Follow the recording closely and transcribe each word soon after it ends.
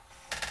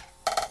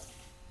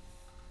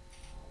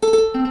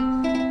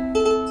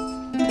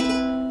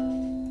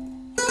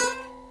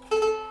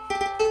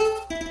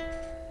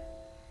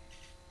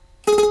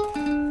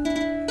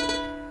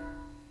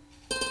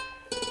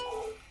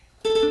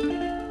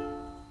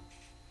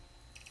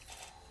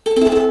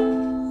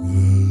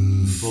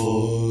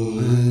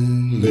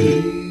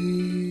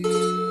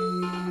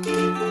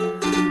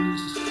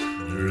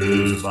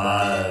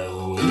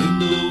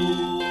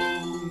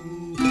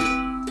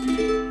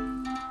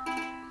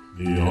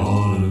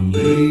autumn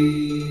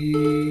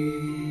leaves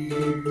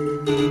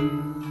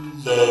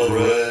of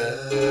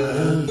red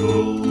and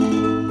gold.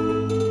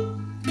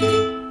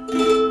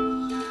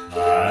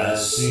 I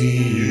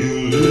see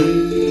you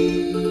lips,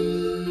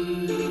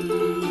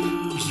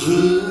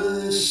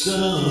 the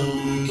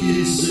sun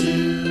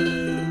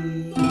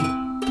kissing,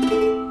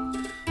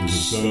 the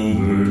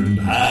sunburned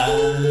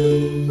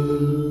hand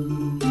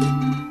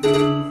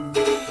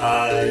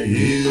I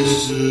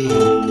used to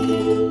hold.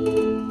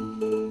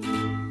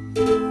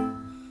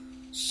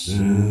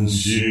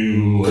 Since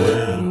you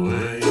went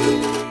away,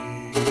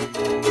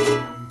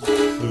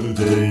 the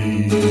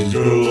days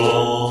grow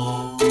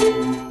long.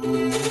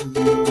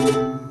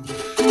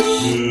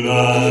 Should I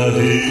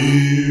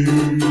hear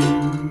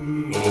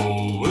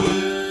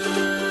always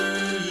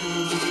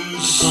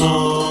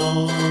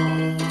song?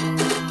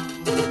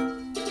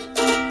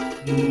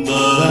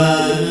 But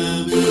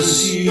I miss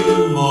you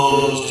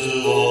most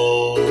of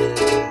all,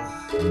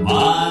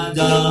 my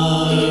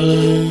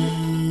darling.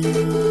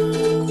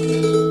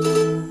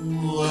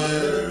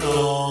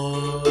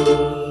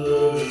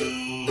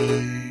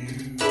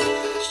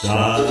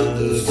 Start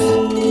to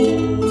fall.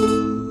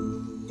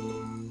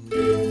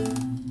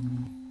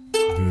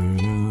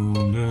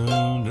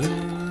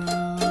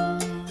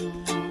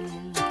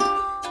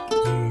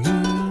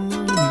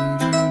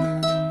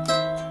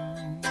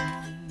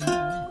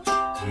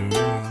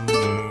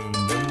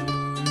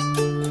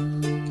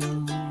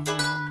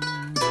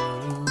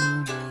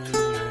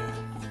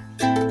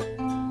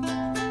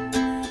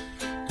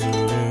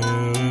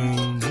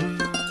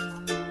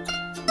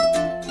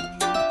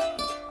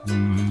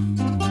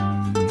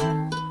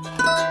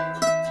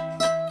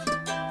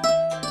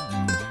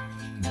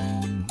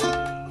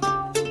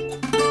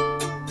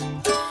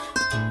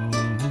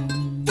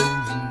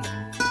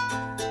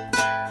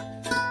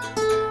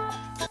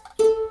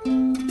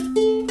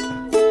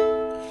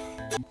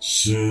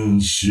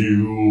 Since you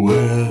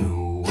went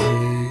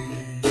away,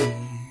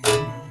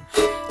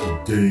 the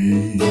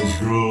days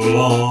grow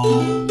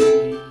long,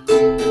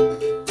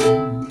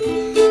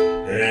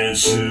 and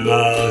should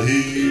I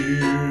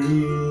hear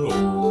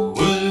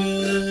always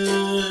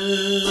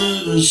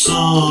a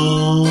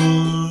song?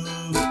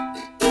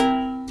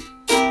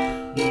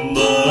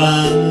 But I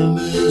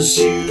miss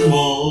you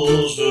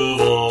most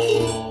of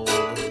all,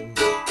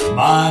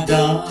 my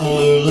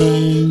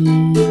darling.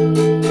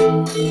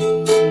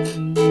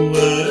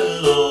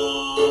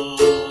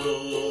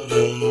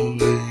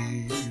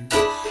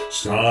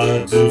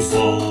 Start to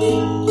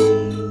fall.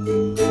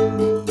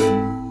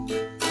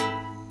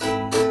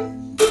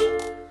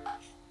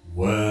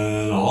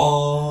 When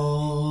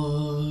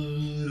autumn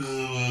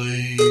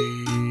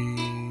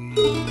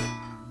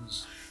leaves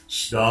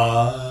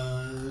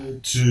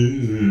start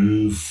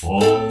to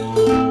fall.